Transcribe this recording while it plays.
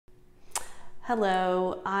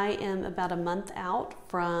Hello, I am about a month out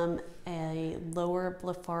from a lower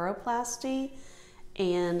blepharoplasty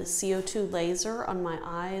and CO2 laser on my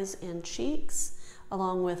eyes and cheeks,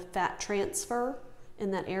 along with fat transfer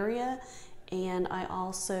in that area. And I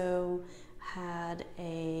also had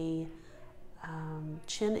a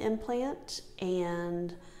chin implant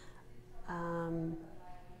and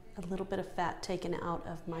a little bit of fat taken out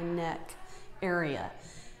of my neck area.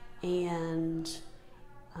 And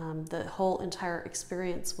the whole entire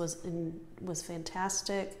experience was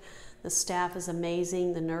fantastic. The staff is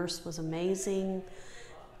amazing. The nurse was amazing.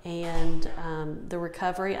 And the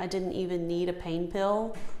recovery, I didn't even need a pain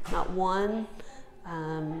pill, not one.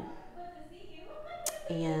 I'm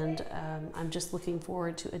just looking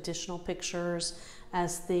forward to additional pictures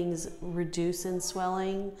as things reduce in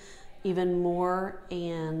swelling even more,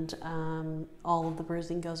 and all of the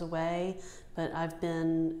bruising goes away. But I've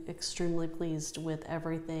been extremely pleased with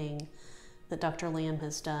everything that Dr. Lamb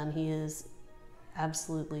has done. He is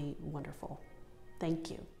absolutely wonderful. Thank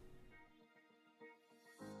you.